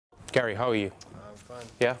Gary, how are you? I'm fine.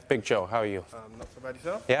 Yeah, Big Joe, how are you? Not so bad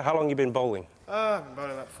yourself? Yeah, how long you been bowling? I've been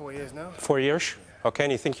bowling about 4 years now. 4 years? Yeah. Okay,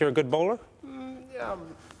 and you think you're a good bowler? Yeah,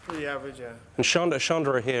 I'm pretty average, yeah. And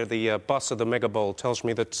Chandra here, the boss of the Mega Bowl, tells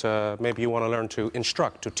me that maybe you want to learn to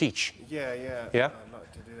instruct, to teach. Yeah. Yeah? I'd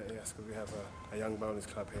like to do that, yes, because we have a young bowlers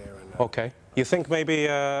club here. And, Okay. You think maybe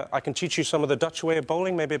I can teach you some of the Dutch way of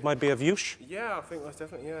bowling? Maybe it might be of use? Yeah, I think that's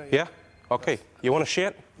definitely, yeah. Yeah? Okay. You want to share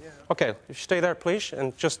it? Yeah. Okay, you stay there, please,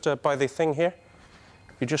 and just by the thing here.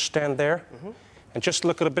 You just stand there, and just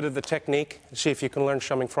look at a bit of the technique and see if you can learn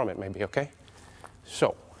something from it, maybe, okay?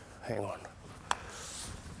 So, hang on.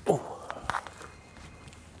 Ooh.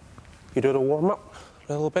 You do the warm-up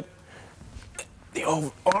a little bit. The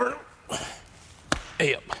overarm.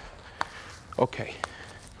 Hey up. Okay.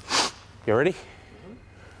 You ready?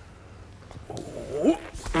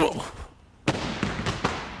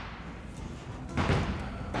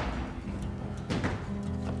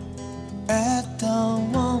 I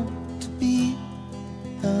don't want to be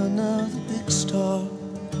another big star,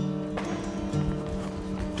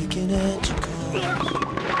 picking at your cars,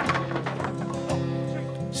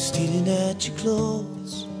 stealing at your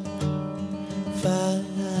clothes, fighting